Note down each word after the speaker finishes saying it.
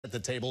at the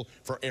table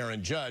for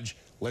Aaron Judge.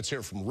 Let's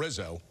hear from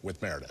Rizzo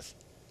with Meredith.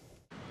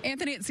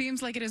 Anthony, it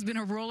seems like it has been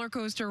a roller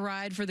coaster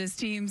ride for this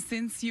team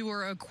since you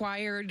were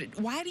acquired.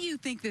 Why do you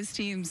think this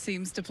team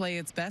seems to play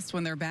its best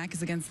when their back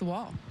is against the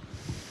wall?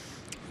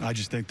 I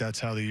just think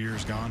that's how the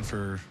year's gone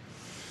for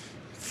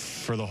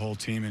the whole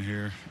team in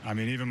here. I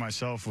mean, even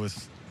myself,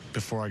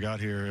 before I got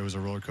here, it was a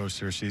roller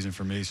coaster season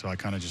for me, so I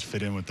kind of just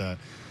fit in with that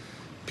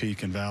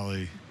peak and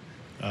valley.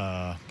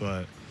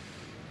 But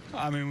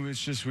I mean,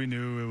 it's just we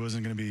knew it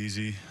wasn't going to be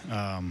easy,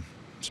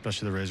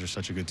 especially the Rays are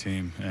such a good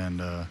team. And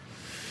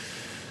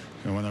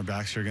when our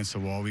backs are against the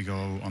wall, we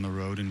go on the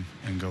road and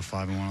go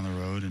 5-1 on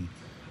the road,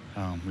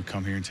 and we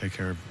come here and take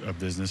care of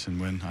business and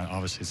win.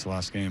 Obviously, it's the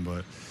last game,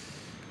 but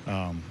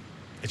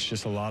it's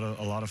just a lot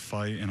of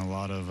fight and a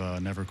lot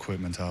of never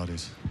quit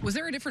mentalities. Was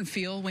there a different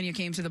feel when you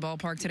came to the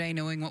ballpark today,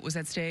 knowing what was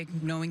at stake,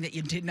 knowing that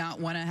you did not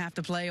want to have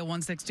to play a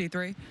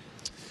 163?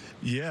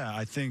 Yeah,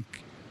 I think,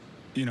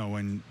 you know,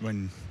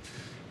 when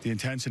the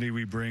intensity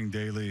we bring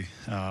daily,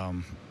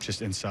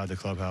 just inside the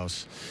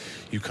clubhouse,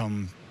 you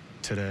come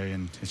today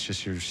and it's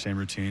just your same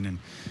routine and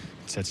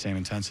it's that same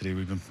intensity.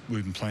 We've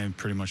been playing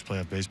pretty much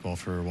playoff baseball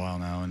for a while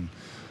now,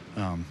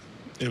 and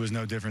it was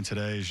no different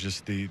today. It's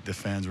just the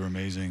fans were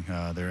amazing.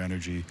 Their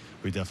energy,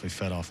 we definitely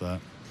fed off that.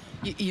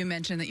 You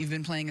mentioned that you've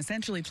been playing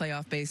essentially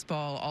playoff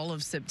baseball all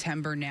of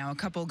September now. A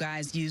couple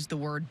guys used the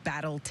word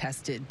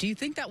battle-tested. Do you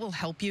think that will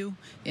help you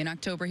in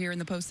October here in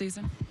the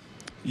postseason?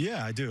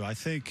 Yeah, I do. I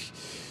think,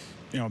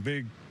 you know, a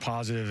big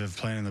positive of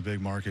playing in the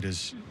big market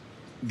is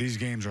these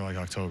games are like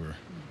October.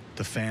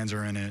 The fans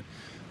are in it.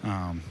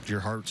 Your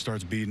heart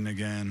starts beating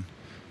again.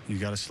 You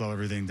got to slow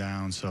everything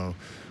down. So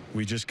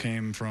we just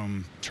came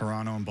from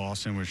Toronto and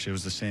Boston, which it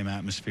was the same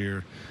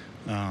atmosphere.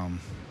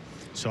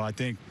 So I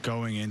think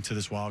going into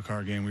this wild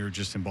card game, we were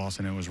just in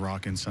Boston. It was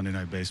rocking Sunday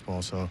Night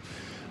Baseball. So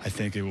I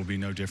think it will be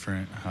no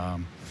different.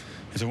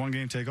 It's a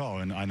one-game take-all,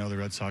 and I know the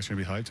Red Sox are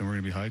going to be hyped, and we're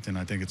going to be hyped. And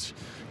I think it's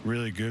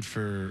really good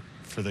for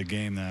the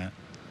game that,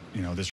 you know, this